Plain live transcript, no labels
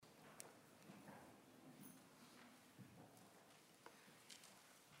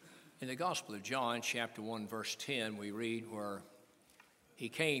In the Gospel of John, chapter 1, verse 10, we read where he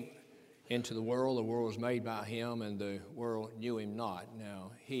came into the world was made by him, and the world knew him not. Now,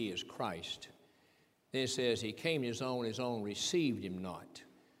 he is Christ. Then it says, he came to his own received him not.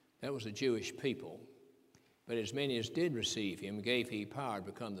 That was the Jewish people. But as many as did receive him, gave he power to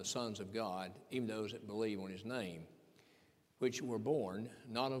become the sons of God, even those that believe on his name, which were born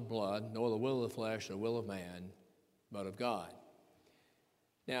not of blood, nor the will of the flesh, nor the will of man, but of God.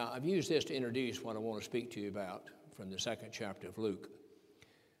 Now, I've used this to introduce what I want to speak to you about from the second chapter of Luke.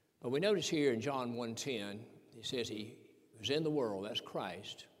 But we notice here in John 1:10, he says he was in the world, that's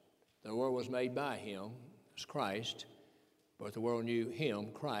Christ. The world was made by him, that's Christ, but the world knew him,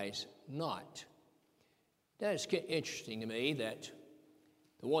 Christ, not. That's interesting to me that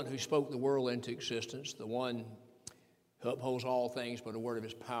the one who spoke the world into existence, the one who upholds all things by the word of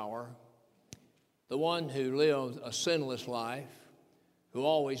his power, the one who lived a sinless life, who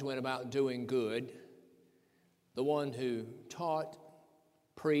always went about doing good, the one who taught,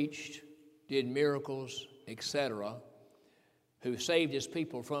 preached, did miracles, etc., who saved his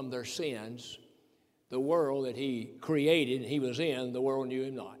people from their sins, the world that he created and he was in, the world knew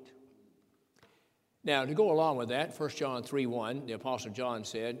him not. Now, to go along with that, 1 John 3:1, the Apostle John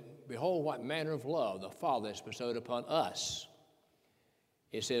said, behold, what manner of love the Father has bestowed upon us.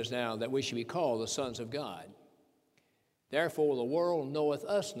 It says now that we should be called the sons of God. Therefore, the world knoweth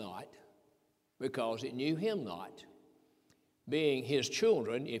us not, because it knew him not. Being his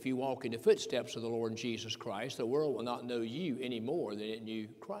children, if you walk in the footsteps of the Lord Jesus Christ, the world will not know you any more than it knew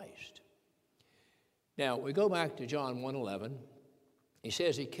Christ. Now, we go back to John 1:11. He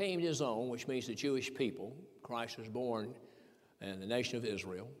says he came to his own, which means the Jewish people. Christ was born in the nation of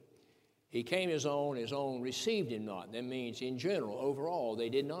Israel. He came to his own received him not. That means in general, overall, they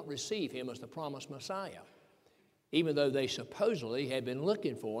did not receive him as the promised Messiah, even though they supposedly had been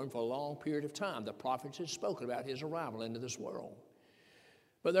looking for him for a long period of time. The prophets had spoken about his arrival into this world.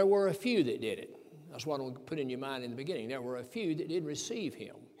 But there were a few that did it. That's what I want to put in your mind in the beginning. There were a few that did receive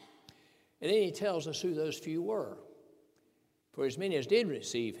him. And then he tells us who those few were. For as many as did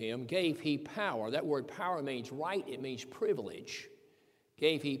receive him, gave he power. That word power means right, it means privilege.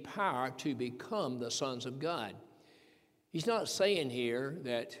 Gave he power to become the sons of God. He's not saying here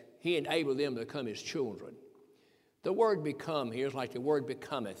that he enabled them to become his children. The word become here is like the word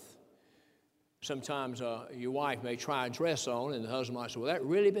becometh. Sometimes your wife may try a dress on and the husband might say, well, that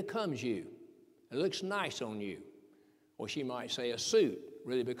really becomes you. It looks nice on you. Or she might say a suit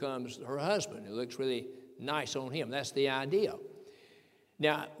really becomes her husband. It looks really nice on him. That's the idea.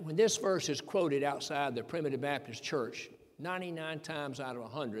 Now, when this verse is quoted outside the Primitive Baptist Church, 99 times out of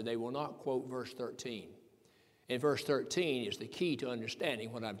 100, they will not quote verse 13. And verse 13 is the key to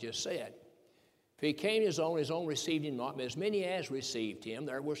understanding what I've just said. For he came to his own received him not, but as many as received him,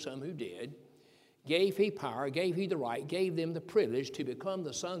 there were some who did, gave he power, gave he the right, gave them the privilege to become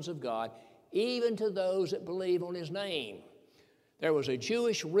the sons of God, even to those that believe on his name. There was a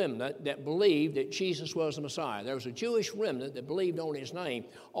Jewish remnant that believed that Jesus was the Messiah. There was a Jewish remnant that believed on his name.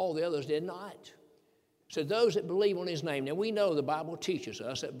 All the others did not. So those that believe on his name, now we know the Bible teaches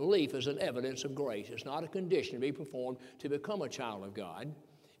us that belief is an evidence of grace. It's not a condition to be performed to become a child of God.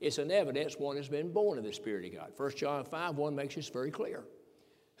 It's an evidence one has been born of the Spirit of God. 1 John 5:1 makes this very clear.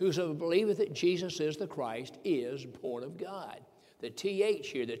 Whosoever believeth that Jesus is the Christ is born of God. The TH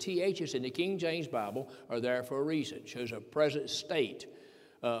here, the THs in the King James Bible are there for a reason. It shows a present state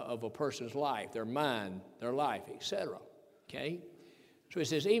of a person's life, their mind, their life, etc. Okay? So he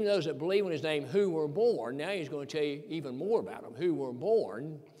says, even those that believe in his name who were born, now he's going to tell you even more about them, who were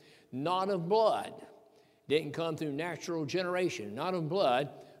born not of blood. Didn't come through natural generation, not of blood,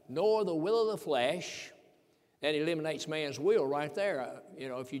 nor the will of the flesh. That eliminates man's will right there.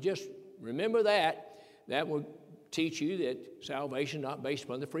 If you just remember that, that will teach you that salvation is not based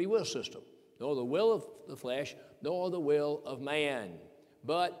upon the free will system, nor the will of the flesh, nor the will of man,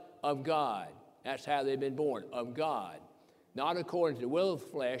 but of God. That's how they've been born, of God. Not according to the will of the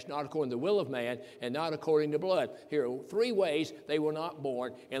flesh, not according to the will of man, and not according to blood. Here are three ways they were not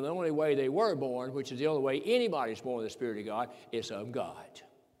born, and the only way they were born, which is the only way anybody's born of the Spirit of God, is of God.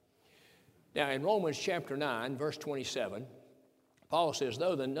 Now, in Romans chapter 9, verse 27, Paul says,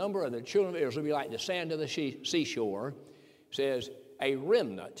 though the number of the children of Israel be like the sand of the seashore, says, a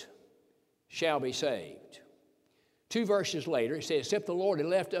remnant shall be saved. 2 verses later, it says, except the Lord had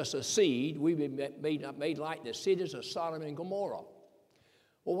left us a seed, we would be made like the cities of Sodom and Gomorrah.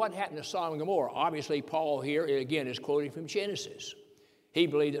 Well, what happened to Sodom and Gomorrah? Obviously, Paul here, again, is quoting from Genesis. He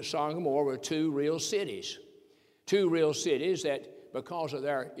believed that Sodom and Gomorrah were two real cities that because of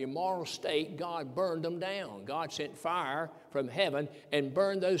their immoral state, God burned them down. God sent fire from heaven and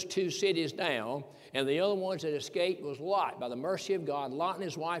burned those 2 cities down. And the only ones that escaped was Lot. By the mercy of God, Lot and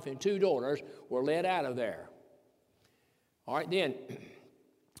his wife and 2 daughters were led out of there. All right, then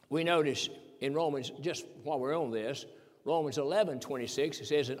we notice in Romans, just while we're on this, Romans 11:26, it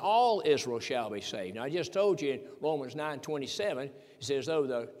says, and all Israel shall be saved. Now, I just told you in Romans 9:27, it says, though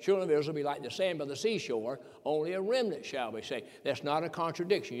the children of Israel be like the sand by the seashore, only a remnant shall be saved. That's not a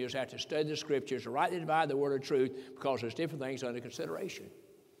contradiction. You just have to study the Scriptures to rightly divide the word of truth, because there's different things under consideration.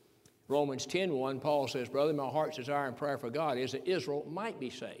 Romans 10:1, Paul says, brother, my heart's desire and prayer for God is that Israel might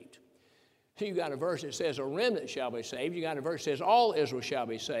be saved. So you got a verse that says a remnant shall be saved. You got a verse that says all Israel shall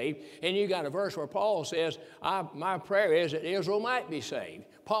be saved. And you got a verse where Paul says, my prayer is that Israel might be saved.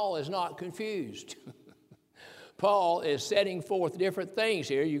 Paul is not confused. Paul is setting forth different things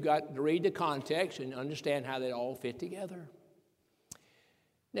here. You got to read the context and understand how they all fit together.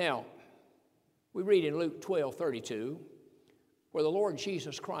 Now, we read in Luke 12:32, where the Lord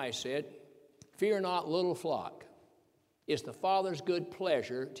Jesus Christ said, fear not, little flock. It's the Father's good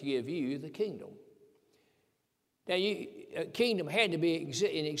pleasure to give you the kingdom. Now, a kingdom had to be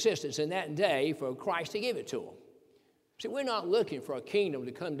in existence in that day for Christ to give it to them. See, we're not looking for a kingdom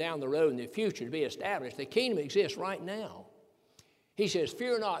to come down the road in the future to be established. The kingdom exists right now. He says,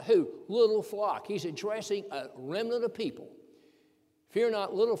 fear not who? Little flock. He's addressing a remnant of people. Fear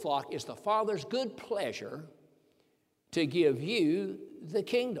not, little flock. It's the Father's good pleasure to give you the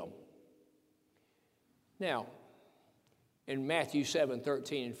kingdom. Now, in Matthew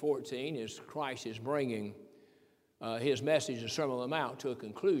 7:13 and 14, as Christ is bringing his message, the Sermon on the Mount, to a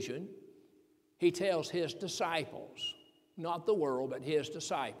conclusion, he tells his disciples, not the world, but his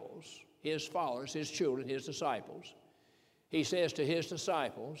disciples, his followers, his children, his disciples. He says to his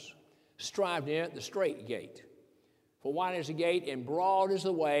disciples, strive near the straight gate. For wide is the gate and broad is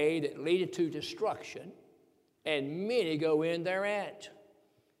the way that leadeth to destruction, and many go in thereat.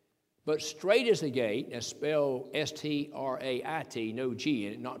 But straight is the gate, that's spelled S-T-R-A-I-T, no G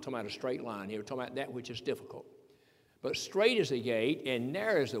in it, not talking about a straight line here, we're talking about that which is difficult. But straight is the gate, and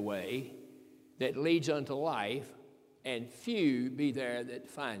narrow is the way that leads unto life, and few be there that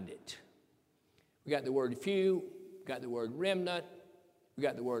find it. We got the word few, we got the word remnant, we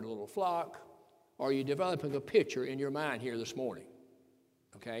got the word little flock. Are you developing a picture in your mind here this morning?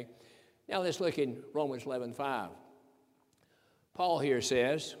 Okay? Now let's look in Romans 11:5. Paul here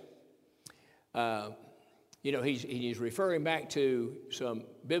says, he's referring back to some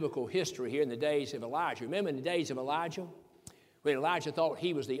biblical history here in the days of Elijah. Remember in the days of Elijah, when Elijah thought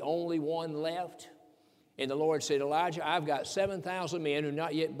he was the only one left? And the Lord said, Elijah, I've got 7,000 men who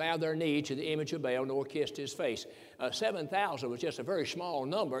not yet bowed their knee to the image of Baal nor kissed his face. 7,000 was just a very small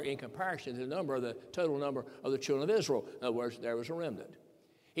number in comparison to the total number of the children of Israel. In other words, there was a remnant.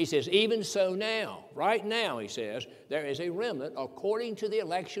 He says, even so now, right now, he says, there is a remnant according to the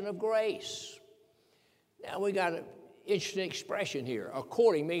election of grace. Now, we got an interesting expression here.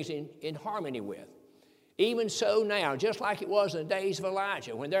 According means in harmony with. Even so now, just like it was in the days of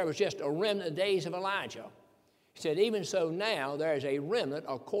Elijah, when there was just a remnant of the days of Elijah. He said, even so now, there is a remnant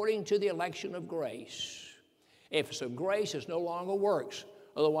according to the election of grace. If it's of grace, it's no longer works.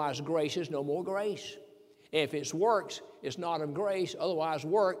 Otherwise, grace is no more grace. If it's works, it's not of grace. Otherwise,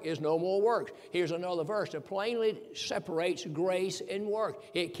 work is no more works. Here's another verse that plainly separates grace and work.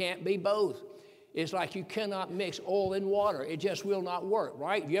 It can't be both. It's like you cannot mix oil and water. It just will not work,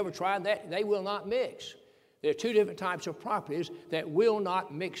 right? Have you ever tried that? They will not mix. There are two different types of properties that will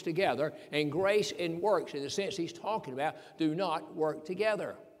not mix together, and grace and works, in the sense he's talking about, do not work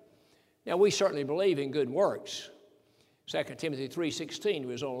together. Now, we certainly believe in good works. 2 Timothy 3:16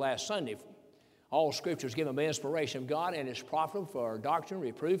 was on last Sunday. All Scripture is given by inspiration of God and is profitable for doctrine,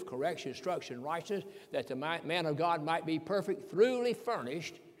 reproof, correction, instruction, righteousness, that the man of God might be perfect, thoroughly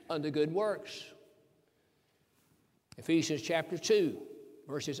furnished unto good works. Ephesians chapter 2,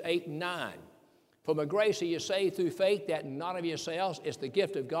 verses 8 and 9. For by grace are you saved through faith, that not of yourselves, it's the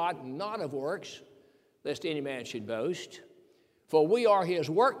gift of God, not of works, lest any man should boast. For we are his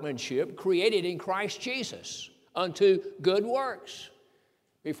workmanship, created in Christ Jesus, unto good works,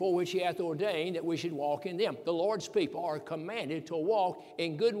 before which he hath ordained that we should walk in them. The Lord's people are commanded to walk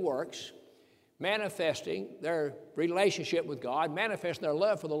in good works, manifesting their relationship with God, manifesting their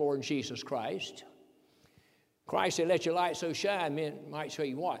love for the Lord Jesus Christ. Christ said, let your light so shine, men might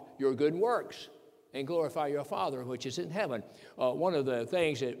say what? Your good works, and glorify your Father which is in heaven. One of the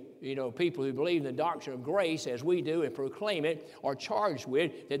things that, people who believe in the doctrine of grace, as we do, and proclaim it, are charged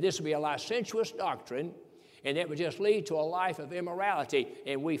with, that this would be a licentious doctrine, and that would just lead to a life of immorality,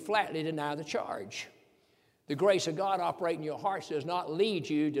 and we flatly deny the charge. The grace of God operating in your hearts does not lead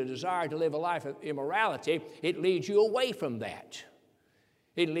you to desire to live a life of immorality. It leads you away from that.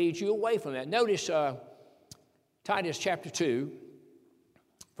 It leads you away from that. Notice Titus chapter 2,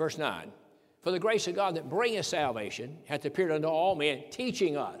 verse 9. For the grace of God that bringeth salvation hath appeared unto all men,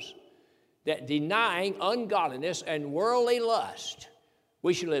 teaching us that denying ungodliness and worldly lust,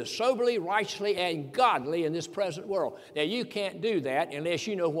 we should live soberly, righteously, and godly in this present world. Now, you can't do that unless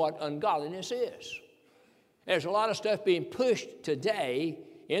you know what ungodliness is. There's a lot of stuff being pushed today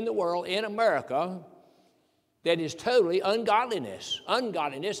in the world, in America, that is totally ungodliness.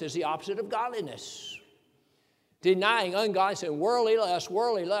 Ungodliness is the opposite of godliness. Denying ungodliness and worldly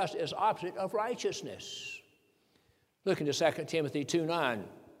lust is opposite of righteousness. Look into 2 Timothy 2:9.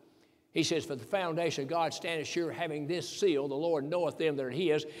 He says, for the foundation of God standeth sure, having this seal, the Lord knoweth them that are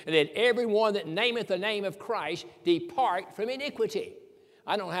his, and that every one that nameth the name of Christ depart from iniquity.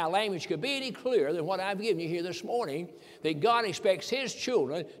 I don't know how language could be any clearer than what I've given you here this morning, that God expects his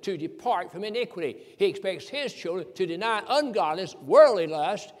children to depart from iniquity. He expects his children to deny ungodliness, worldly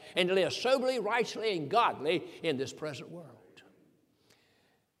lust, and to live soberly, righteously, and godly in this present world.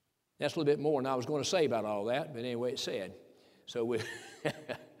 That's a little bit more than I was going to say about all that, but anyway, it's said. So we...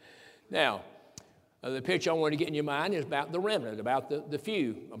 Now, the picture I want to get in your mind is about the remnant, about the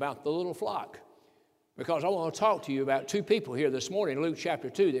few, about the little flock. Because I want to talk to you about two people here this morning in Luke chapter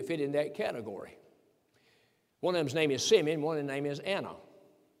 2 that fit in that category. One of them's name is Simeon, one of them name is Anna.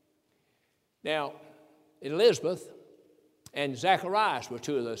 Now, Elizabeth and Zacharias were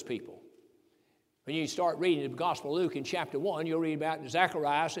two of those people. When you start reading the Gospel of Luke in chapter 1, you'll read about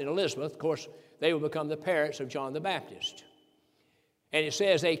Zacharias and Elizabeth. Of course, they will become the parents of John the Baptist. And it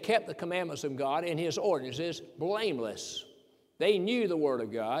says they kept the commandments of God and his ordinances blameless. They knew the Word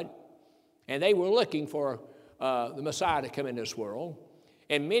of God, and they were looking for the Messiah to come into this world.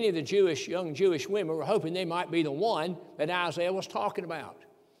 And many of the young Jewish women were hoping they might be the one that Isaiah was talking about.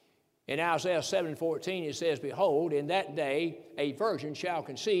 In Isaiah 7:14, it says, behold, in that day a virgin shall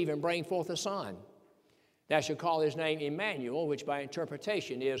conceive and bring forth a son. Thou shalt call his name Emmanuel, which by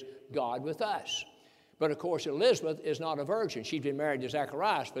interpretation is God with us. But, of course, Elizabeth is not a virgin. She's been married to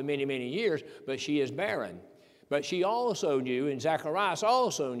Zacharias for many, many years, but she is barren. But she also knew, and Zacharias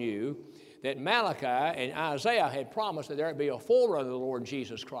also knew, that Malachi and Isaiah had promised that there would be a forerunner of the Lord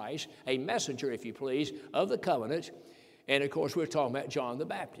Jesus Christ, a messenger, if you please, of the covenant. And, of course, we're talking about John the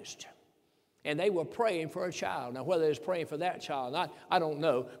Baptist. And they were praying for a child. Now, whether they was praying for that child or not, I don't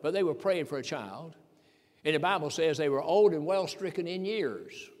know, but they were praying for a child. And the Bible says they were old and well-stricken in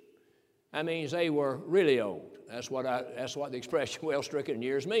years. That means they were really old. That's what the expression well-stricken in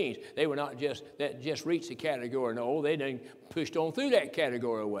years means. They were not just reached the category of old. They done pushed on through that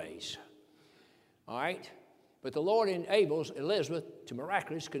category of ways. All right? But the Lord enables Elizabeth to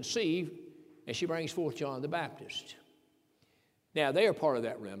miraculously conceive, and she brings forth John the Baptist. Now, they are part of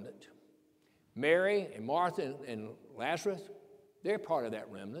that remnant. Mary and Martha and Lazarus, they're part of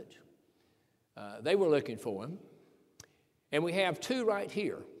that remnant. They were looking for him. And we have two right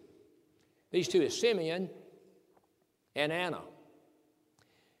here. These two is Simeon and Anna.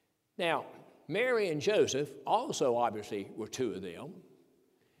 Now, Mary and Joseph also obviously were two of them.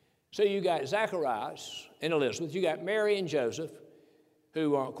 So you got Zacharias and Elizabeth. You got Mary and Joseph,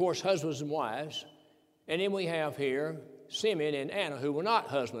 who are, of course, husbands and wives. And then we have here Simeon and Anna, who were not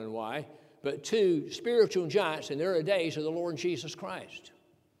husband and wife, but two spiritual giants in the early days of the Lord Jesus Christ.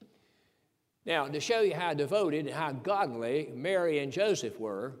 Now, to show you how devoted and how godly Mary and Joseph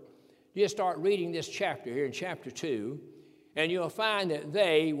were, you just start reading this chapter here in chapter 2, and you'll find that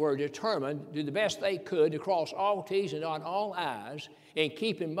they were determined to do the best they could to cross all T's and dot all I's in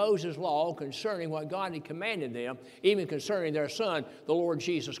keeping Moses' law concerning what God had commanded them, even concerning their son, the Lord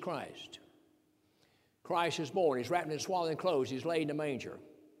Jesus Christ. Christ is born. He's wrapped in swaddling clothes. He's laid in a manger.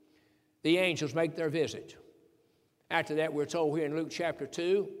 The angels make their visit. After that, we're told here in Luke chapter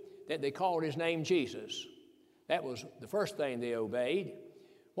 2 that they called his name Jesus. That was the first thing they obeyed.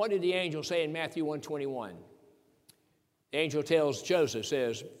 What did the angel say in Matthew 1:21? The angel tells Joseph,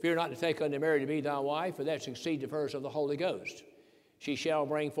 says, fear not to take unto Mary to be thy wife, for that succeeds the verse of the Holy Ghost. She shall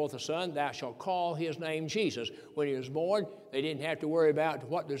bring forth a son, thou shalt call his name Jesus. When he was born, they didn't have to worry about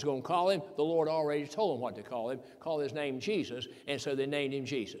what they was going to call him. The Lord already told them what to call him, call his name Jesus, and so they named him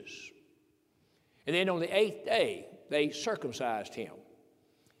Jesus. And then on the 8th day, they circumcised him.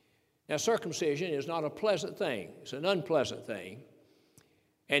 Now, circumcision is not a pleasant thing. It's an unpleasant thing.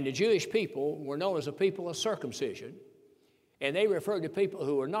 And the Jewish people were known as a people of circumcision. And they referred to people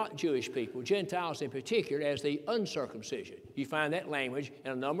who were not Jewish people, Gentiles in particular, as the uncircumcision. You find that language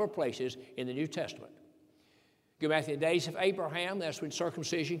in a number of places in the New Testament. Go back to the days of Abraham, that's when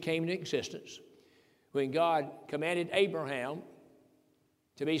circumcision came into existence. when God commanded Abraham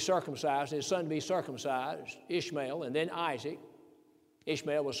to be circumcised, his son to be circumcised, Ishmael, and then Isaac.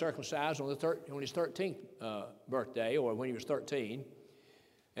 Ishmael was circumcised on his 13th birthday, or when he was 13.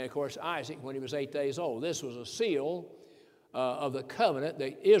 And, of course, Isaac when he was 8 days old. This was a seal of the covenant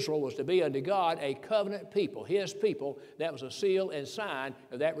that Israel was to be unto God, a covenant people, his people. That was a seal and sign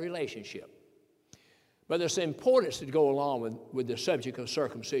of that relationship. But there's importance to go along with the subject of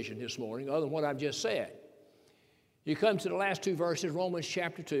circumcision this morning, other than what I've just said. You come to the last two verses, Romans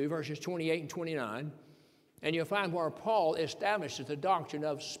chapter 2, verses 28 and 29, and you'll find where Paul establishes the doctrine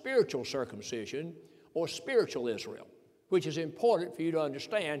of spiritual circumcision or spiritual Israel, which is important for you to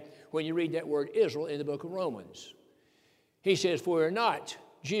understand when you read that word Israel in the book of Romans. He says, for we are not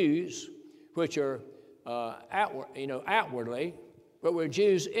Jews, which are outwardly, but we're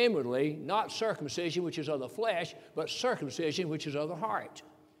Jews inwardly, not circumcision, which is of the flesh, but circumcision, which is of the heart.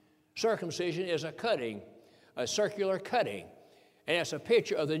 Circumcision is a cutting, a circular cutting. And it's a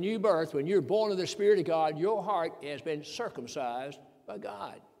picture of the new birth. When you're born of the Spirit of God, your heart has been circumcised by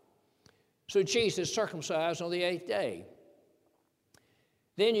God. So Jesus circumcised on the 8th day.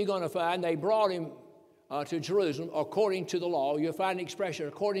 Then you're going to find they brought him to Jerusalem according to the law. You'll find the expression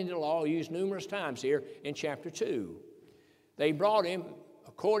according to the law used numerous times here in chapter 2. They brought him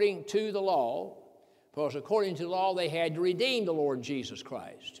according to the law, because according to the law they had to redeem the Lord Jesus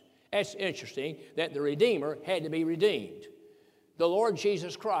Christ. That's interesting that the Redeemer had to be redeemed. The Lord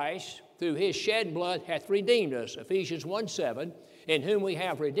Jesus Christ, through his shed blood, hath redeemed us, Ephesians 1:7, in whom we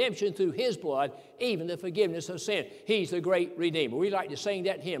have redemption through his blood, even the forgiveness of sin. He's the great Redeemer. We like to sing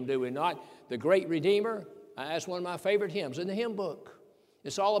that hymn, do we not? The great Redeemer. That's one of my favorite hymns in the hymn book.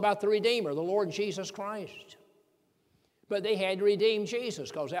 It's all about the Redeemer, the Lord Jesus Christ. But they had to redeem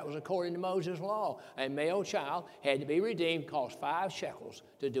Jesus because that was according to Moses' law. A male child had to be redeemed, cost 5 shekels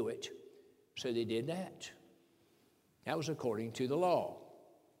to do it. So they did that. That was according to the law.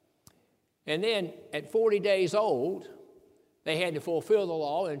 And then at 40 days old, they had to fulfill the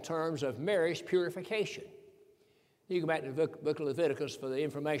law in terms of marriage purification. You go back to the book of Leviticus for the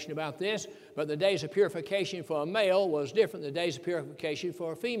information about this, but the days of purification for a male was different than the days of purification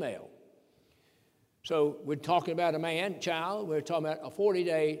for a female. So we're talking about a man, child, we're talking about a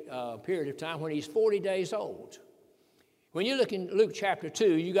 40-day period of time when he's 40 days old. When you look in Luke chapter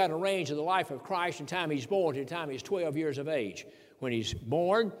 2, you got a range of the life of Christ from the time he's born to the time he's 12 years of age. When he's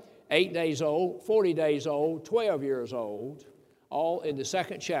born, 8 days old, 40 days old, 12 years old, all in the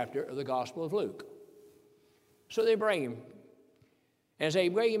 2nd chapter of the Gospel of Luke. So they bring him. As they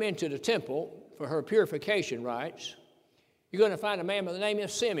bring him into the temple for her purification rites, you're going to find a man by the name of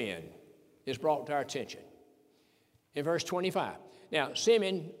Simeon is brought to our attention in verse 25. Now,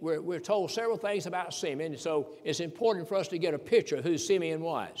 Simeon, we're told several things about Simeon, so it's important for us to get a picture of who Simeon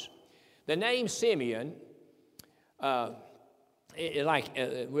was. The name Simeon, we'll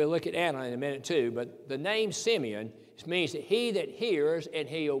look at Anna in a minute too, but the name Simeon means that he that hears and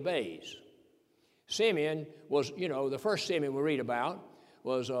he obeys. Simeon was, the first Simeon we read about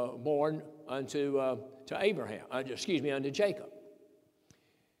was born unto Jacob.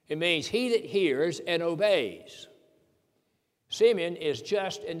 It means he that hears and obeys. Simeon is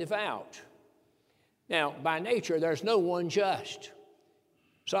just and devout. Now, by nature, there's no one just.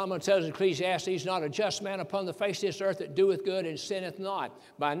 Solomon tells Ecclesiastes, not a just man upon the face of this earth that doeth good and sinneth not.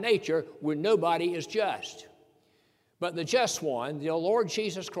 By nature, nobody is just. But the just one, the Lord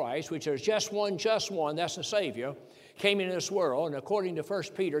Jesus Christ, which is just one, that's the Savior, came into this world, and according to 1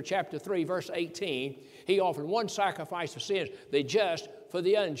 Peter chapter 3, verse 18, he offered one sacrifice for sins, the just for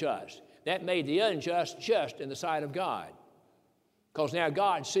the unjust. That made the unjust just in the sight of God. Because now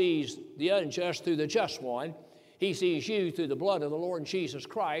God sees the unjust through the just one. He sees you through the blood of the Lord Jesus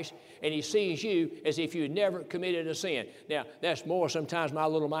Christ, and he sees you as if you never committed a sin. Now, that's more sometimes my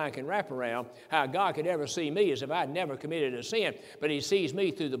little mind can wrap around, how God could ever see me as if I'd never committed a sin, but he sees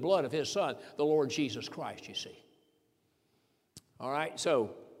me through the blood of his Son, the Lord Jesus Christ, you see. All right,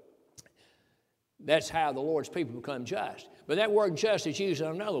 so that's how the Lord's people become just. But that word just is used in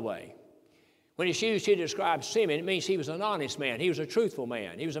another way. When it's used here to describe Simeon, it means he was an honest man. He was a truthful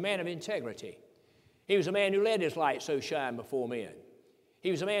man. He was a man of integrity. He was a man who let his light so shine before men. He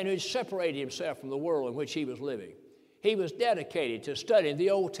was a man who had separated himself from the world in which he was living. He was dedicated to studying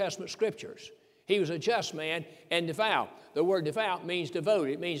the Old Testament scriptures. He was a just man and devout. The word devout means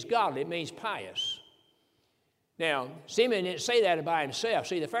devoted. It means godly. It means pious. Now, Simeon didn't say that about himself.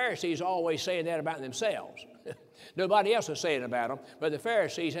 See, the Pharisees are always saying that about themselves. Nobody else is saying about them, but the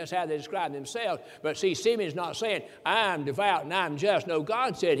Pharisees, that's how they describe themselves. But see, Simeon's not saying, I'm devout and I'm just. No,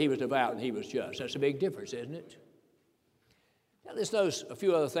 God said he was devout and he was just. That's a big difference, isn't it? Now, let's notice a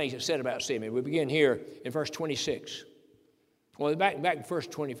few other things that's said about Simeon. We begin here in verse 26. Well, back in verse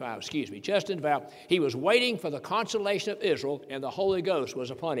 25, excuse me. Just and devout, he was waiting for the consolation of Israel, and the Holy Ghost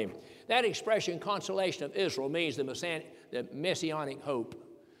was upon him. That expression, consolation of Israel, means the messianic hope.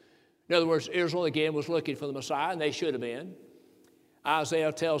 In other words, Israel, again, was looking for the Messiah, and they should have been.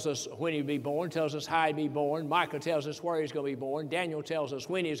 Isaiah tells us when he'd be born, tells us how he'd be born. Micah tells us where he's going to be born. Daniel tells us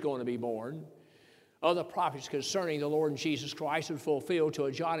when he's going to be born. Other prophets concerning the Lord Jesus Christ were fulfilled to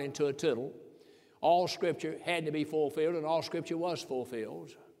a jot and to a tittle. All Scripture had to be fulfilled, and all Scripture was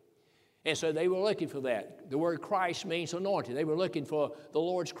fulfilled. And so they were looking for that. The word Christ means anointed. They were looking for the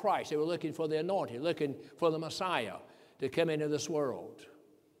Lord's Christ. They were looking for the anointed, looking for the Messiah to come into this world.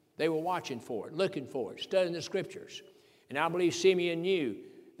 They were watching for it, looking for it, studying the Scriptures. And I believe Simeon knew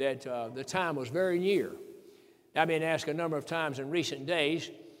that the time was very near. I've been asked a number of times in recent days,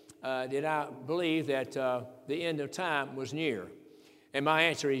 did I believe that the end of time was near? And my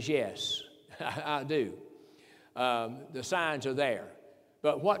answer is yes. I do. The signs are there.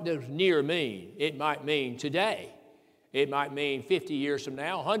 But what does near mean? It might mean today. It might mean 50 years from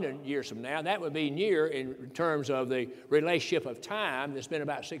now, 100 years from now. That would be near in terms of the relationship of time that's been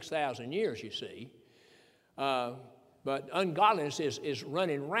about 6,000 years, you see. But ungodliness is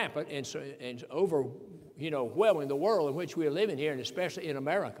running rampant and overwhelming the world in which we are living here, and especially in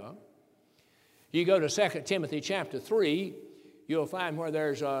America. You go to 2 Timothy chapter 3, you'll find where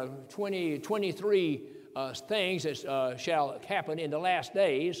there's 23 things that shall happen in the last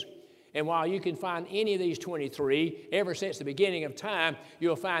days. And while you can find any of these 23, ever since the beginning of time,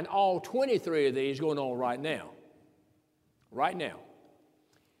 you'll find all 23 of these going on right now. Right now.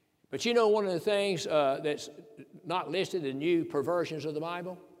 But you know one of the things that's not listed in new perversions of the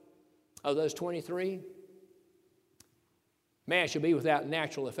Bible, of those 23? Man shall be without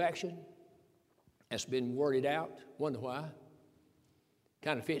natural affection. That's been worded out. Wonder why.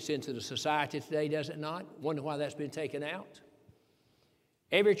 Kind of fits into the society today, does it not? Wonder why that's been taken out.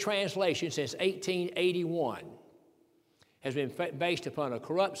 Every translation since 1881 has been based upon a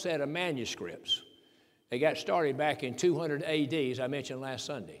corrupt set of manuscripts. They got started back in 200 AD, as I mentioned last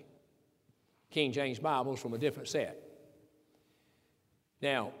Sunday. King James Bibles from a different set.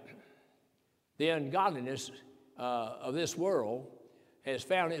 Now, the ungodliness of this world has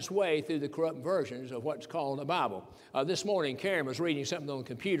found its way through the corrupt versions of what's called the Bible. This morning, Karen was reading something on the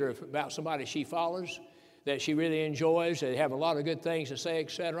computer about somebody she follows that she really enjoys. They have a lot of good things to say,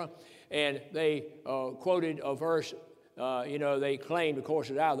 etc. And they quoted a verse, they claimed, of course,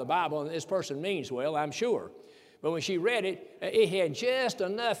 it's out of the Bible, and this person means well, I'm sure. But when she read it, it had just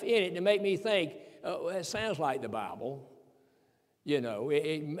enough in it to make me think, oh, that sounds like the Bible.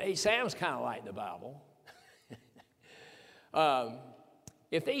 It sounds kind of like the Bible.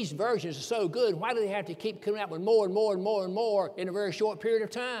 If these versions are so good, why do they have to keep coming out with more and more and more and more in a very short period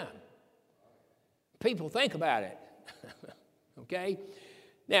of time? People think about it. Okay?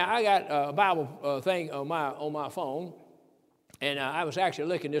 Now, I got a Bible thing on my phone, and I was actually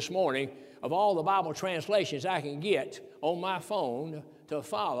looking this morning of all the Bible translations I can get on my phone to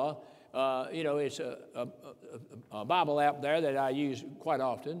follow. It's a Bible app there that I use quite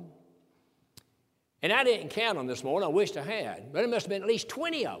often. And I didn't count them this morning. I wished I had. But it must have been at least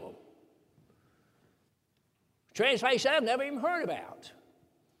 20 of them. Translations I've never even heard about.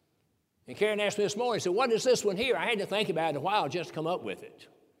 And Karen asked me this morning, she said, what is this one here? I had to think about it a while just to come up with it.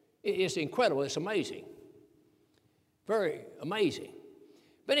 It's incredible. It's amazing. Very amazing.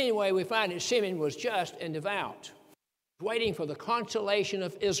 But anyway, we find that Simeon was just and devout, waiting for the consolation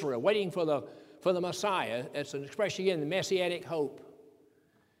of Israel, waiting for the Messiah. That's an expression again, the messianic hope.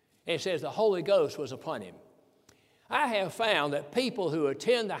 And it says the Holy Ghost was upon him. I have found that people who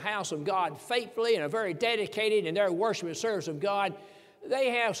attend the house of God faithfully and are very dedicated in their worship and service of God,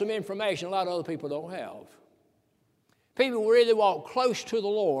 they have some information a lot of other people don't have. People who really walk close to the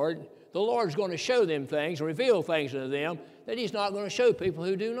Lord's going to show them things, reveal things to them that He's not going to show people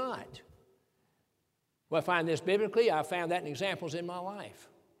who do not. Well, I find this biblically. I found that in examples in my life.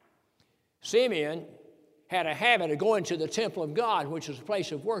 Simeon had a habit of going to the temple of God, which was a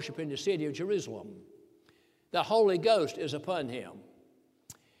place of worship in the city of Jerusalem. The Holy Ghost is upon him.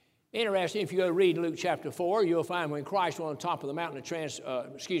 Interesting, if you go read Luke chapter 4, you'll find when Christ was on top of the mountain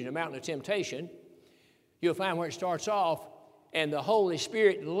of temptation, you'll find where it starts off, and the Holy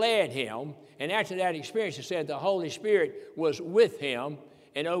Spirit led him. And after that experience, it said the Holy Spirit was with him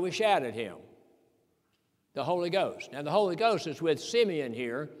and overshadowed him. The Holy Ghost. Now, the Holy Ghost is with Simeon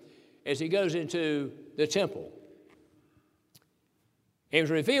here as he goes into the temple. It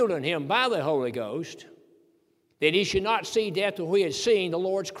was revealed unto him by the Holy Ghost that he should not see death till he had seen the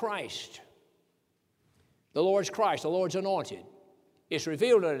Lord's Christ. The Lord's Christ, the Lord's anointed. It's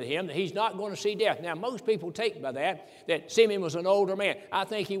revealed unto him that he's not going to see death. Now, most people take by that Simeon was an older man. I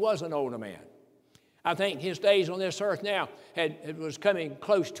think he was an older man. I think his days on this earth now was coming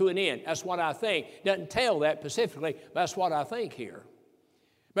close to an end. That's what I think. Doesn't tell that specifically, but that's what I think here.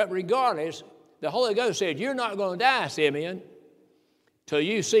 But regardless, the Holy Ghost said, you're not going to die, Simeon, till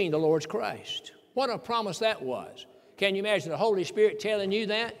you've seen the Lord's Christ. What a promise that was. Can you imagine the Holy Spirit telling you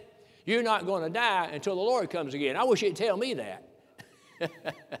that? You're not going to die until the Lord comes again. I wish it would tell me that.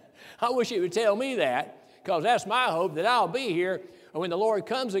 I wish it would tell me that, because that's my hope, that I'll be here when the Lord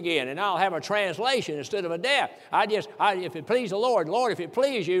comes again, and I'll have a translation instead of a death. If it please the Lord, Lord, if it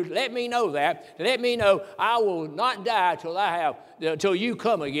please you, let me know that. Let me know I will not die till you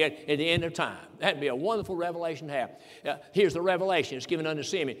come again at the end of time. That'd be a wonderful revelation to have. Here's the revelation. It's given unto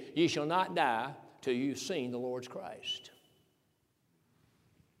Simeon. You shall not die till you've seen the Lord's Christ.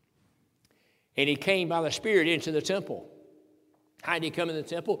 And he came by the Spirit into the temple. How did he come in the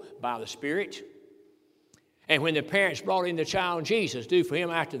temple? By the Spirit. And when the parents brought in the child Jesus, do for him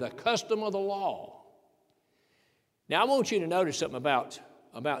after the custom of the law. Now, I want you to notice something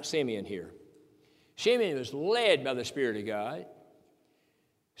about Simeon here. Simeon was led by the Spirit of God.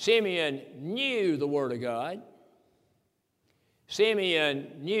 Simeon knew the Word of God.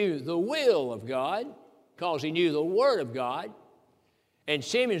 Simeon knew the will of God because he knew the Word of God. And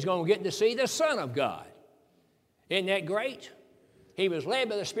Simeon's going to get to see the Son of God. Isn't that great? He was led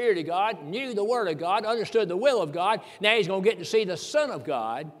by the Spirit of God, knew the Word of God, understood the will of God. Now he's going to get to see the Son of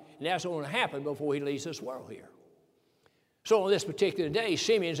God, and that's what's going to happen before he leaves this world here. So on this particular day,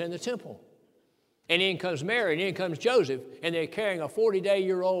 Simeon's in the temple. And in comes Mary, and in comes Joseph, and they're carrying a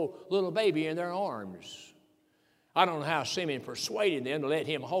 40-day-old little baby in their arms. I don't know how Simeon persuaded them to let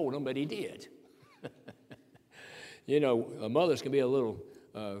him hold them, but he did. You know, mothers can be a little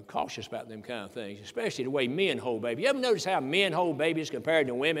cautious about them kind of things, especially the way men hold babies. You ever notice how men hold babies compared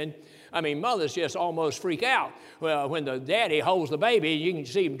to women? I mean, mothers just almost freak out. Well, when the daddy holds the baby, you can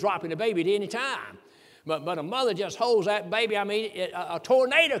see him dropping the baby at any time. But a mother just holds that baby. I mean, a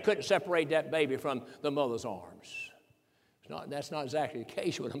tornado couldn't separate that baby from the mother's arms. That's not exactly the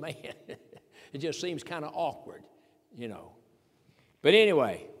case with a man. It just seems kind of awkward, you know. But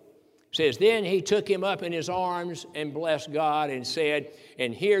anyway, it says, then he took him up in his arms and blessed God and said,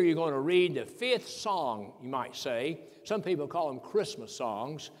 and here you're going to read the fifth song, you might say. Some people call them Christmas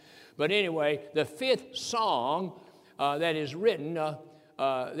songs. But anyway, the fifth song that is written,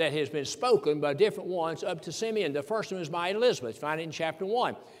 that has been spoken by different ones up to Simeon. The first one is by Elizabeth. Find it in chapter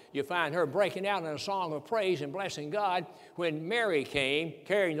 1. You find her breaking out in a song of praise and blessing God when Mary came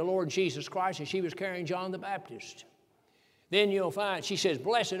carrying the Lord Jesus Christ, and she was carrying John the Baptist. Then you'll find, she says,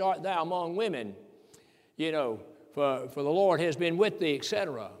 blessed art thou among women, you know, for the Lord has been with thee,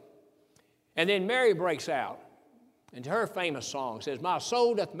 etc. And then Mary breaks out into her famous song, says, my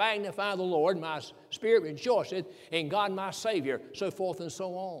soul doth magnify the Lord, my spirit rejoiceth in God my Savior, so forth and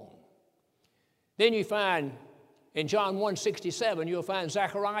so on. Then you find in John 1:67, you'll find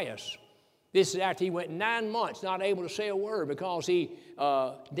Zacharias. This is after he went 9 months not able to say a word because he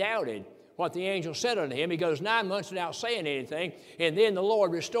doubted what the angel said unto him. He goes 9 months without saying anything, and then the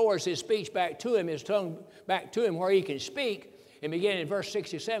Lord restores his speech back to him, his tongue back to him where he can speak. And beginning in verse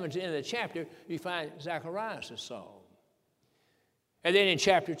 67 to the end of the chapter, you find Zacharias' song. And then in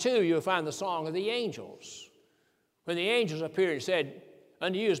chapter 2, you'll find the song of the angels. When the angels appeared and said,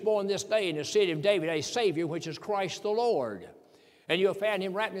 unto you is born this day in the city of David a Savior, which is Christ the Lord. And you'll find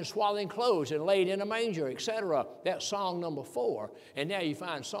him wrapped in swaddling clothes and laid in a manger, etc. That's song number 4. And now you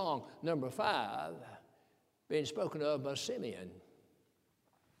find song number 5 being spoken of by Simeon.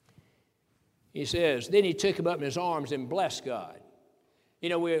 He says, then he took him up in his arms and blessed God. You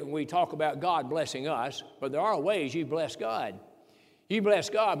know, we talk about God blessing us, but there are ways you bless God. You bless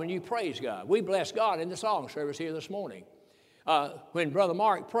God when you praise God. We bless God in the song service here this morning. When Brother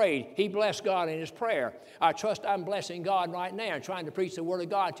Mark prayed, he blessed God in his prayer. I trust I'm blessing God right now and trying to preach the Word of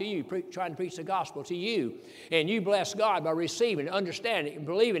God to you, trying to preach the gospel to you. And you bless God by receiving it, understanding it,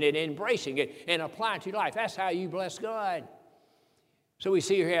 believing it, embracing it, and applying it to your life. That's how you bless God. So we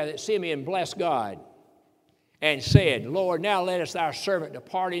see here that Simeon blessed God and said, Lord, now lettest thy servant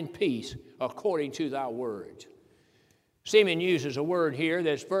depart in peace according to thy word. Simeon uses a word here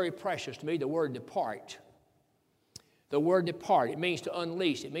that's very precious to me, the word depart. The word depart, it means to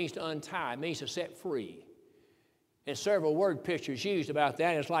unleash, it means to untie, it means to set free. And several word pictures used about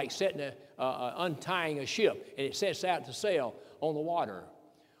that. It's like untying a ship, and it sets out to sail on the water.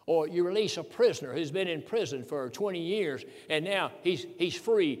 Or you release a prisoner who's been in prison for 20 years, and now he's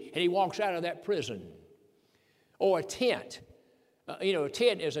free, and he walks out of that prison. Or a tent. A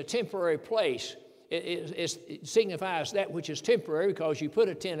tent is a temporary place It signifies that which is temporary, because you put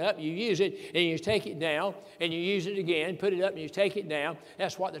a tent up, you use it, and you take it down, and you use it again, put it up, and you take it down.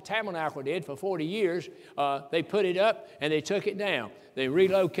 That's what the tabernacle did for 40 years. They put it up, and they took it down. They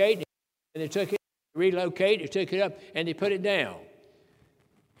relocated, and they took it, took it up, and they put it down.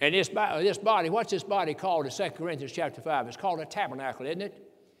 And this body, what's this body called in 2 Corinthians chapter 5? It's called a tabernacle, isn't it?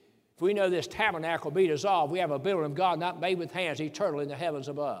 If we know this tabernacle be dissolved, we have a building of God not made with hands, eternal in the heavens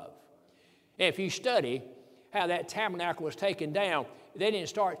above. And if you study how that tabernacle was taken down, they didn't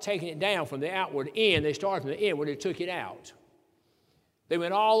start taking it down from the outward in. They started from the inward and took it out. They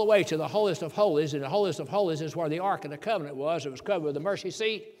went all the way to the holiest of holies, and the holiest of holies is where the Ark of the Covenant was. It was covered with the mercy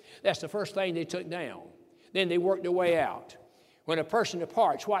seat. That's the first thing they took down. Then they worked their way out. When a person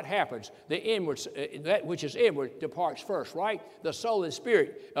departs, what happens? The inward, that which is inward departs first, right? The soul and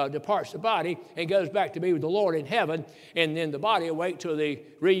spirit departs the body and goes back to be with the Lord in heaven, and then the body will wait till the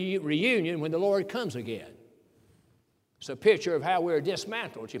reunion when the Lord comes again. It's a picture of how we're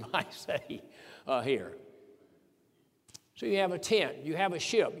dismantled, you might say, here. So you have a tent, you have a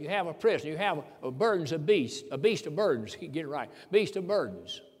ship, you have a prison, you have a burdens of beast, a beast of burdens, get it right, beast of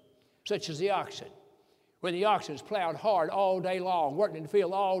burdens, such as the oxen. When the oxen's plowed hard all day long, working in the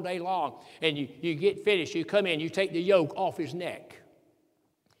field all day long, and you get finished, you come in, you take the yoke off his neck.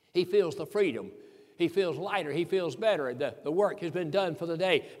 He feels the freedom. He feels lighter. He feels better. The work has been done for the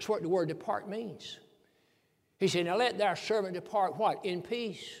day. That's what the word depart means. He said, now let thy servant depart what? In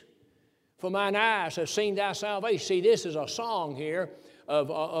peace. For mine eyes have seen thy salvation. See, this is a song here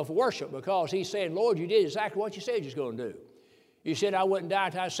of worship, because he's saying, Lord, you did exactly what you said you was going to do. You said I wouldn't die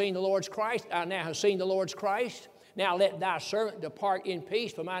till I seen the Lord's Christ. I now have seen the Lord's Christ. Now let thy servant depart in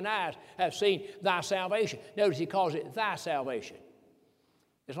peace, for mine eyes have seen thy salvation. Notice he calls it thy salvation.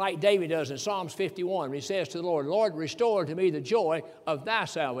 It's like David does in Psalms 51, when he says to the Lord, Lord, restore to me the joy of thy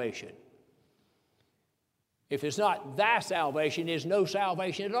salvation. If it's not thy salvation, there's no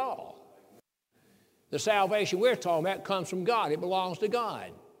salvation at all. The salvation we're talking about comes from God. It belongs to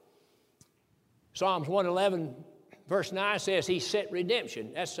God. Psalms 111, verse 9 says he sent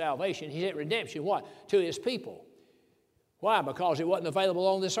redemption. That's salvation. He sent redemption, what? To his people. Why? Because it wasn't available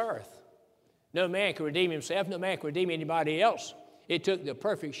on this earth. No man can redeem himself. No man can redeem anybody else. It took the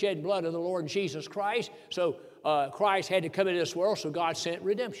perfect shed blood of the Lord Jesus Christ. So Christ had to come into this world, so God sent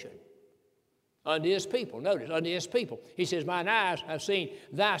redemption unto his people. Notice, unto his people. He says, mine eyes have seen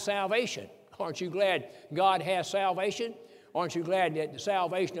thy salvation. Aren't you glad God has salvation? Aren't you glad that the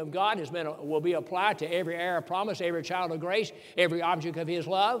salvation of God will be applied to every heir of promise, every child of grace, every object of his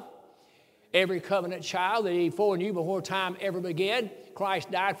love, every covenant child that he foreknew before time ever began? Christ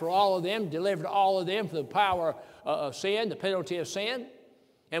died for all of them, delivered all of them from the power of sin, the penalty of sin.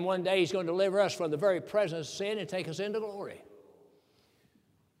 And one day he's going to deliver us from the very presence of sin and take us into glory.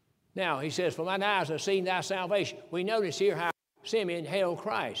 Now, he says, for mine eyes have seen thy salvation. We notice here how Simeon hailed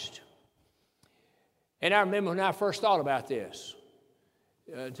Christ. And I remember when I first thought about this.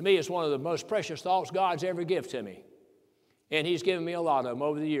 To me, it's one of the most precious thoughts God's ever given to me. And he's given me a lot of them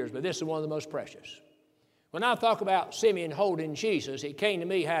over the years, but this is one of the most precious. When I talk about Simeon holding Jesus, it came to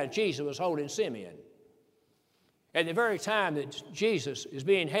me how Jesus was holding Simeon. At the very time that Jesus is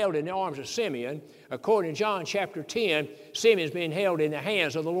being held in the arms of Simeon, according to John chapter 10, Simeon is being held in the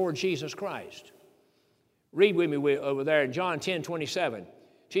hands of the Lord Jesus Christ. Read with me over there in John 10:27.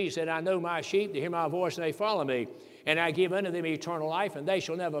 Jesus said, I know my sheep, they hear my voice, and they follow me. And I give unto them eternal life, and they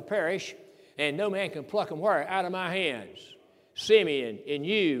shall never perish, and no man can pluck them where? Out of my hands. Simeon, and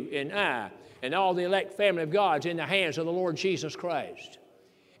you, and I, and all the elect family of God's in the hands of the Lord Jesus Christ.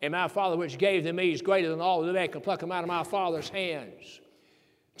 And my Father which gave them me is greater than all, the man can pluck them out of my Father's hands.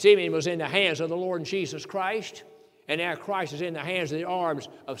 Simeon was in the hands of the Lord Jesus Christ, and now Christ is in the hands of the arms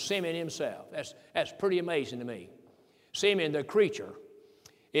of Simeon himself. That's pretty amazing to me. Simeon, the creature,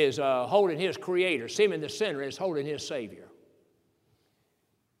 is holding his Creator. Simeon, the sinner, is holding his Savior.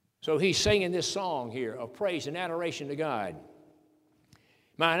 So he's singing this song here of praise and adoration to God.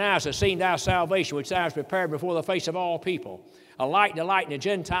 Mine eyes have seen thy salvation, which thou hast prepared before the face of all people. A light to lighten the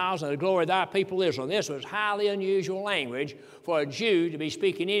Gentiles and the glory of thy people Israel. And this was highly unusual language for a Jew to be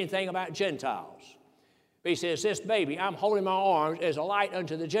speaking anything about Gentiles. But he says, this baby, I'm holding in my arms as a light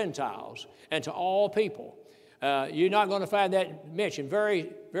unto the Gentiles and to all people. You're not going to find that mentioned.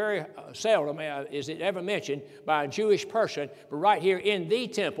 Very, very seldom is it ever mentioned by a Jewish person. But right here in the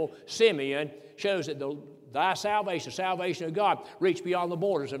temple, Simeon shows that thy salvation, the salvation of God, reached beyond the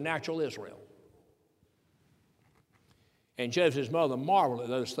borders of natural Israel. And Joseph's mother marveled at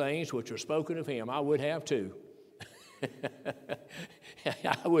those things which were spoken of him. I would have too.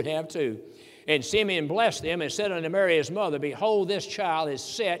 I would have too. And Simeon blessed them and said unto Mary his mother, behold, this child is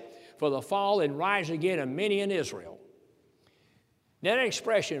set for the fall and rising again of many in Israel. Now, that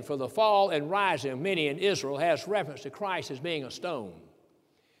expression for the fall and rising of many in Israel has reference to Christ as being a stone.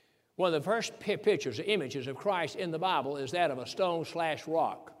 One of the first pictures or images of Christ in the Bible is that of a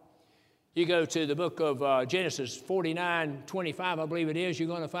stone/rock. You go to the book of Genesis 49:25, I believe it is. You're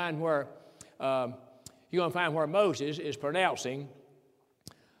going to find where Moses is pronouncing.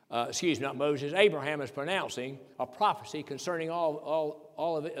 Not Moses. Abraham is pronouncing a prophecy concerning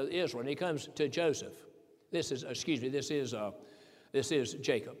all of Israel, and he comes to Joseph. This is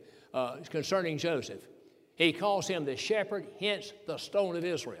Jacob. Concerning Joseph, he calls him the shepherd, hence the stone of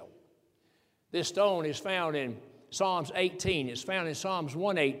Israel. This stone is found in Psalms 18. It's found in Psalms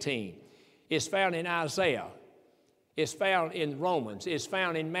 118. It's found in Isaiah. It's found in Romans. It's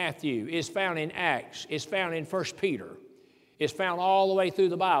found in Matthew. It's found in Acts. It's found in 1 Peter. It's found all the way through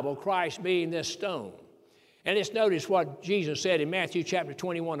the Bible, Christ being this stone. And let's notice what Jesus said in Matthew chapter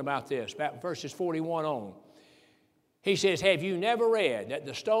 21 about this, about verses 41 on. He says, have you never read that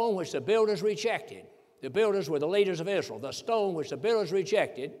the stone which the builders rejected, the builders were the leaders of Israel, the stone which the builders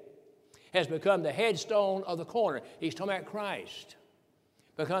rejected has become the headstone of the corner. He's talking about Christ.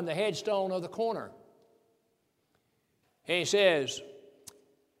 Become the headstone of the corner. And he says,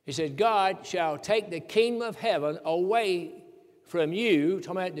 God shall take the kingdom of heaven away from you,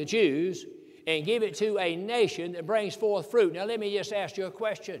 talking about the Jews, and give it to a nation that brings forth fruit. Now let me just ask you a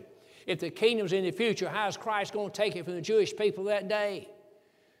question. If the kingdom's in the future, how is Christ going to take it from the Jewish people that day?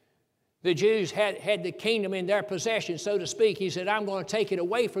 The Jews had the kingdom in their possession, so to speak. He said, I'm going to take it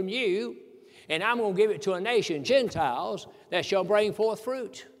away from you, and I'm going to give it to a nation, Gentiles, that shall bring forth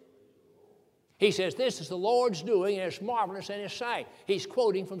fruit. He says, this is the Lord's doing, and it's marvelous in His sight. He's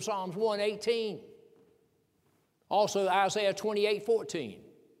quoting from Psalms 118. Also Isaiah 28:14.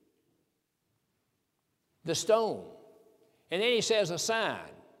 The stone. And then he says a sign.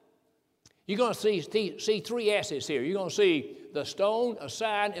 You're going to see three S's here. You're going to see the stone, a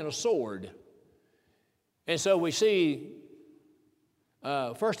sign, and a sword. And so we see,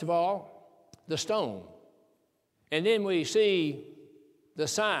 first of all, the stone. And then we see the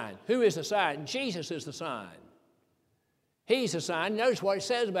sign. Who is the sign? Jesus is the sign. He's the sign. Notice what it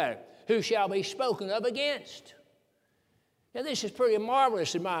says about it. Who shall be spoken of against? Now, this is pretty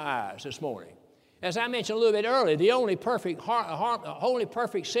marvelous in my eyes this morning. As I mentioned a little bit earlier, the only perfect, holy,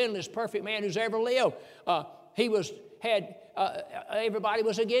 perfect, sinless, perfect man who's ever lived, everybody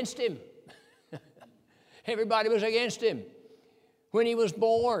was against him. Everybody was against him when he was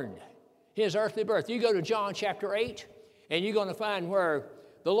born, his earthly birth. You go to John chapter 8, and you're going to find where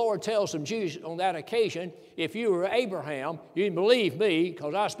the Lord tells some Jews on that occasion, if you were Abraham, you'd believe me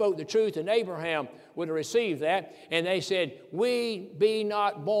because I spoke the truth, and Abraham would have received that. And they said, we be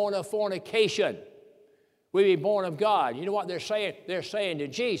not born of fornication. We be born of God. You know what they're saying? They're saying to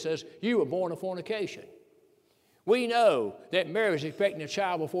Jesus, you were born of fornication. We know that Mary was expecting a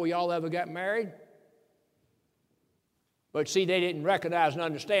child before y'all ever got married. But see, they didn't recognize and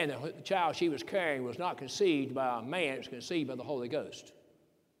understand that the child she was carrying was not conceived by a man, it was conceived by the Holy Ghost.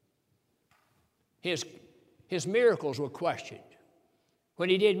 His miracles were questioned. When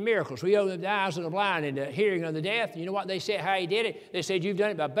he did miracles, we opened the eyes of the blind and the hearing of the deaf. You know what they said, how he did it? They said, you've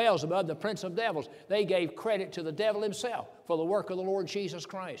done it by Beelzebub, the prince of devils. They gave credit to the devil himself for the work of the Lord Jesus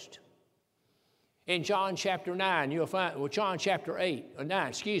Christ. In John chapter 9, you'll find, John chapter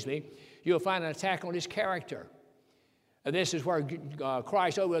 9, you'll find an attack on his character. And this is where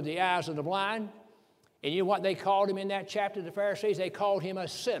Christ opened the eyes of the blind. And you know what they called him in that chapter, the Pharisees? They called him a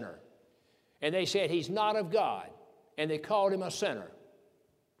sinner. And they said he's not of God. And they called him a sinner.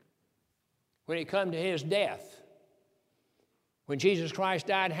 When it come to his death, when Jesus Christ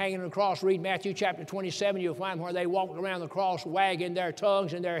died hanging on the cross, read Matthew chapter 27, you'll find where they walked around the cross wagging their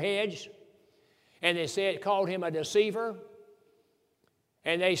tongues and their heads. And they said, called him a deceiver.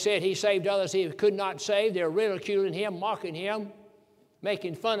 And they said he saved others he could not save. They're ridiculing him, mocking him,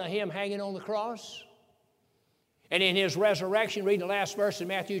 making fun of him hanging on the cross. And in his resurrection, read the last verse in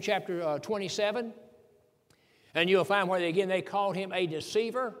Matthew chapter 27, and you'll find where they called him a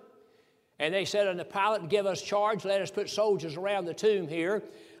deceiver. And they said unto Pilate, give us charge, let us put soldiers around the tomb here,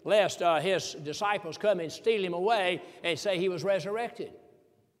 lest his disciples come and steal him away and say he was resurrected.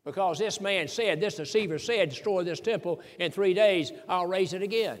 Because this deceiver said, destroy this temple in 3 days, I'll raise it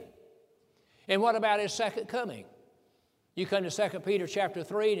again. And what about his second coming? You come to 2 Peter chapter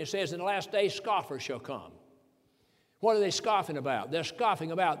 3, and it says, in the last days scoffers shall come. What are they scoffing about? They're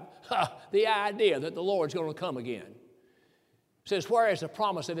scoffing about the idea that the Lord's going to come again. It says, where is the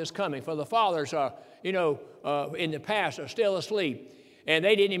promise of his coming? For the fathers are, in the past are still asleep, and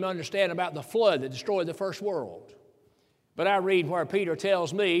they didn't even understand about the flood that destroyed the first world. But I read where Peter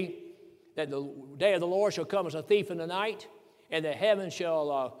tells me that the day of the Lord shall come as a thief in the night, and the heavens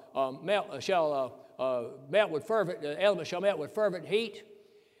shall melt with fervent, the elements shall melt with fervent heat,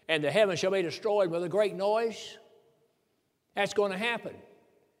 and the heavens shall be destroyed with a great noise. That's going to happen.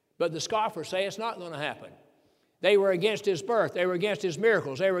 But the scoffers say it's not going to happen. They were against his birth. They were against his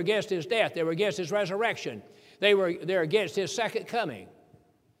miracles. They were against his death. They were against his resurrection. They're against his second coming.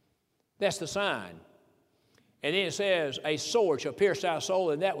 That's the sign. And then it says, a sword shall pierce thy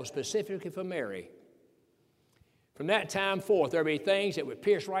soul, and that was specifically for Mary. From that time forth, there will be things that would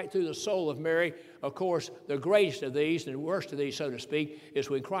pierce right through the soul of Mary. Of course, the greatest of these, and the worst of these, so to speak, is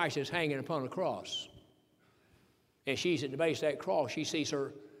when Christ is hanging upon the cross. And she's at the base of that cross. She sees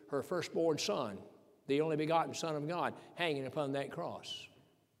her firstborn son, the only begotten Son of God, hanging upon that cross.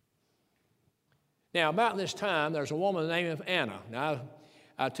 Now, about this time, there's a woman named of Anna. Now,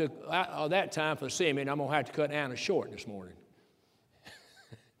 I took all that time for Simeon. I'm going to have to cut Anna short this morning.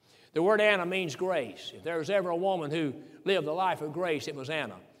 The word Anna means grace. If there was ever a woman who lived the life of grace, it was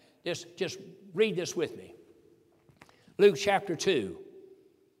Anna. Just read this with me. Luke chapter 2,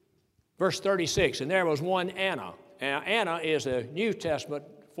 verse 36. And there was one Anna. Now, Anna is a New Testament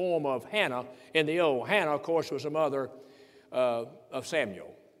form of Hannah in the Old. Hannah, of course, was the mother of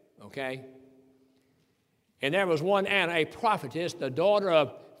Samuel. Okay? And there was one Anna, a prophetess, the daughter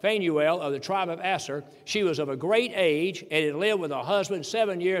of Phanuel of the tribe of Aser. She was of a great age and had lived with her husband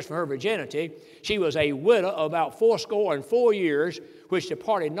 7 years from her virginity. She was a widow of about 84 years, which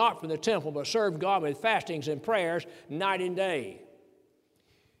departed not from the temple, but served God with fastings and prayers night and day.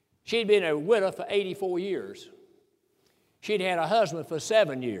 She'd been a widow for 84 years. She'd had a husband for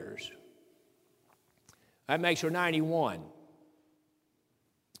 7 years. That makes her 91.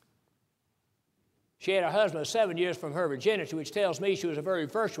 She had a husband of 7 years from her virginity, which tells me she was a very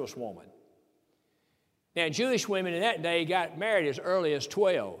virtuous woman. Now, Jewish women in that day got married as early as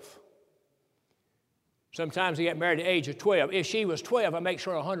 12. Sometimes they got married at the age of 12. If she was 12, that makes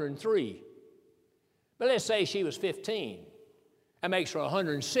her 103. But let's say she was 15. That makes her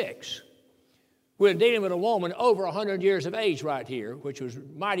 106. We're dealing with a woman over 100 years of age right here, which was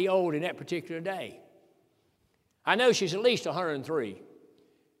mighty old in that particular day. I know she's at least 103.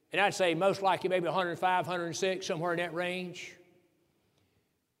 And I'd say most likely maybe 105, 106, somewhere in that range.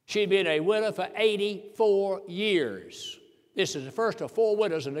 She'd been a widow for 84 years. This is the first of 4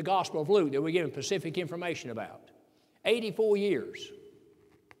 widows in the Gospel of Luke that we're given specific information about. 84 years.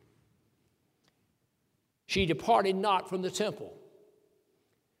 She departed not from the temple.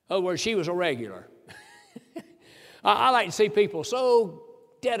 In other words, she was a regular. I like to see people so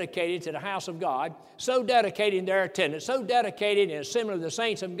dedicated to the house of God, so dedicated in their attendance, so dedicated and similar to the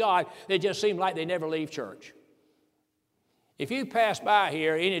saints of God, they just seem like they never leave church. If you pass by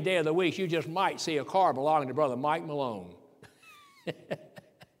here any day of the week, you just might see a car belonging to Brother Mike Malone.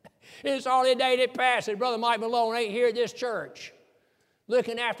 It's the only day that passes. Brother Mike Malone ain't here at this church,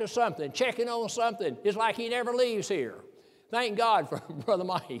 looking after something, checking on something. It's like he never leaves here. Thank God for Brother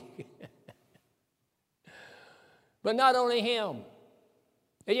Mike. But not only him.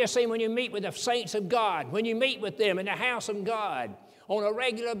 It just seems when you meet with the saints of God, when you meet with them in the house of God on a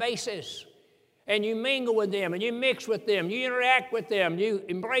regular basis, and you mingle with them, and you mix with them, you interact with them, you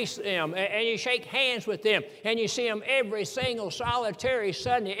embrace them, and you shake hands with them, and you see them every single solitary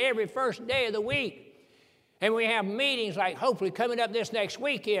Sunday, every first day of the week. And we have meetings like hopefully coming up this next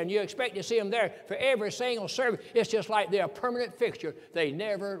weekend. You expect to see them there for every single service. It's just like they're a permanent fixture. They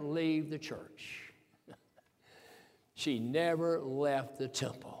never leave the church. She never left the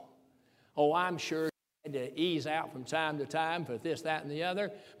temple. Oh, I'm sure she had to ease out from time to time for this, that, and the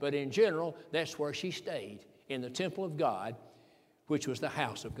other. But in general, that's where she stayed, in the temple of God, which was the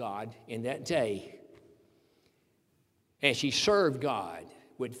house of God in that day. And she served God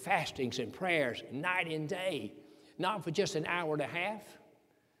with fastings and prayers night and day, not for just an hour and a half.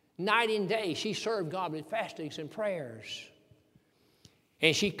 Night and day, she served God with fastings and prayers.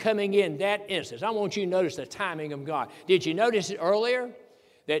 And she coming in that instance. I want you to notice the timing of God. Did you notice it earlier?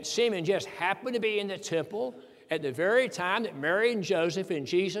 That Simeon just happened to be in the temple at the very time that Mary and Joseph and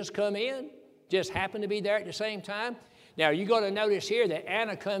Jesus come in? Just happened to be there at the same time? Now, you're going to notice here that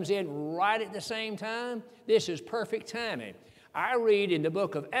Anna comes in right at the same time. This is perfect timing. I read in the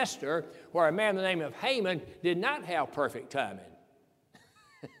book of Esther where a man by the name of Haman did not have perfect timing.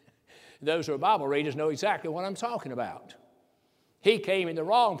 Those who are Bible readers know exactly what I'm talking about. He came in the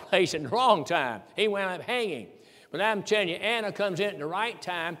wrong place at the wrong time. He wound up hanging. But I'm telling you, Anna comes in at the right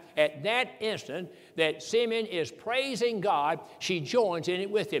time. At that instant that Simeon is praising God, she joins in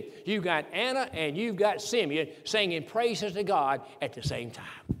it with him. You've got Anna and you've got Simeon singing praises to God at the same time.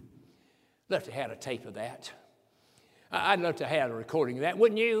 Love to have a tape of that. I'd love to have a recording of that,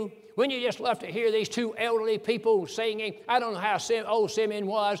 wouldn't you? Wouldn't you just love to hear these two elderly people singing? I don't know how old Simeon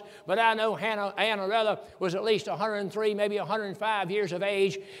was, but I know Anna was at least 103, maybe 105 years of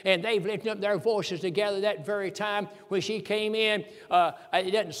age, and they've lifted up their voices together that very time when she came in.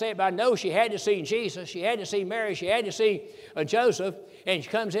 It doesn't say it, but I know she had to see Jesus. She had to see Mary. She had to see Joseph. And she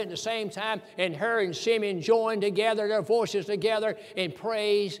comes in at the same time, and her and Simeon join together, their voices together, in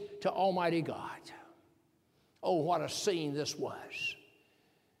praise to Almighty God. Oh, what a scene this was.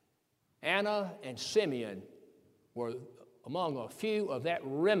 Anna and Simeon were among a few of that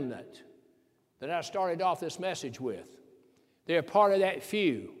remnant that I started off this message with. They're part of that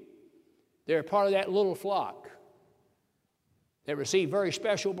few. They're part of that little flock that received very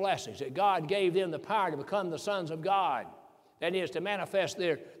special blessings, that God gave them the power to become the sons of God. That is, to manifest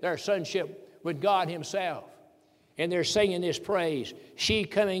their sonship with God Himself. And they're singing this praise. She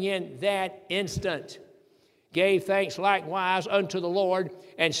coming in that instant gave thanks likewise unto the Lord,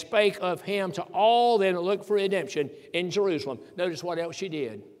 and spake of Him to all them that looked for redemption in Jerusalem. Notice what else she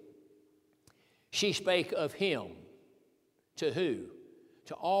did. She spake of Him. To who?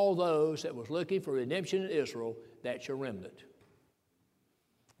 To all those that was looking for redemption in Israel. That's your remnant.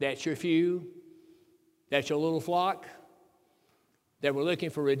 That's your few. That's your little flock that were looking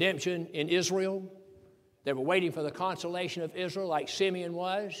for redemption in Israel, that were waiting for the consolation of Israel like Simeon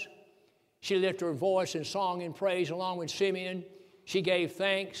was. She lifted her voice in song and praise along with Simeon. She gave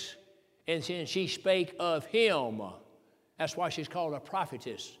thanks, and then she spake of Him. That's why she's called a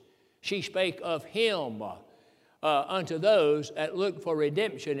prophetess. She spake of Him unto those that look for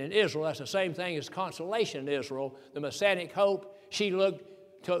redemption in Israel. That's the same thing as consolation in Israel, the Messianic hope. She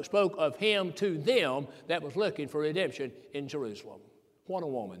spoke of Him to them that was looking for redemption in Jerusalem. What a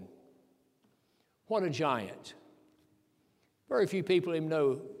woman. What a giant. Very few people even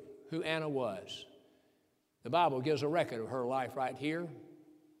know who Anna was. The Bible gives a record of her life right here.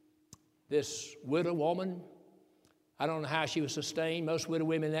 This widow woman, I don't know how she was sustained. Most widow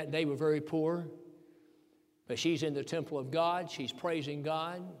women that day were very poor. But she's in the temple of God. She's praising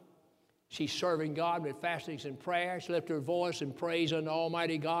God. She's serving God with fastings and prayers. She lifted her voice in praise unto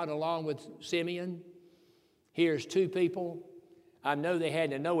Almighty God along with Simeon. Here's two people. I know they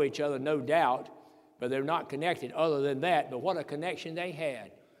had to know each other, no doubt, but they're not connected other than that. But what a connection they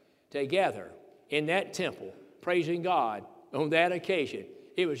had together in that temple, praising God on that occasion.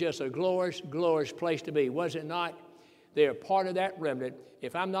 It was just a glorious, glorious place to be, was it not? They're part of that remnant.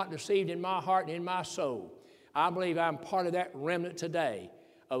 If I'm not deceived in my heart and in my soul, I believe I'm part of that remnant today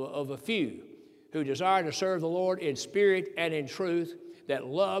of a few who desire to serve the Lord in spirit and in truth, that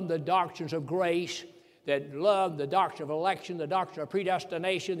love the doctrines of grace, that love the doctrine of election, the doctrine of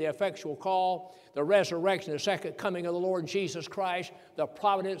predestination, the effectual call, the resurrection, the second coming of the Lord Jesus Christ, the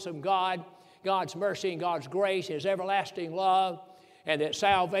providence of God, God's mercy and God's grace, His everlasting love, and that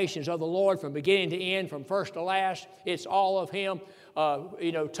salvation is of the Lord from beginning to end, from first to last. It's all of Him,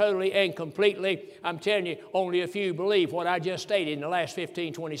 totally and completely. I'm telling you, only a few believe what I just stated in the last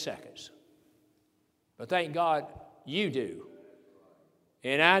 15, 20 seconds. But thank God you do,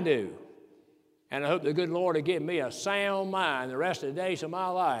 and I do. And I hope the good Lord will give me a sound mind the rest of the days of my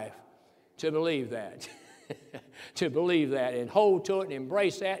life to believe that. To believe that and hold to it and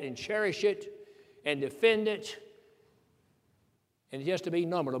embrace that and cherish it and defend it, and just to be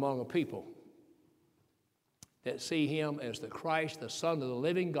numbered among a people that see Him as the Christ, the Son of the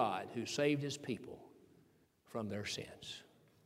living God, who saved His people from their sins.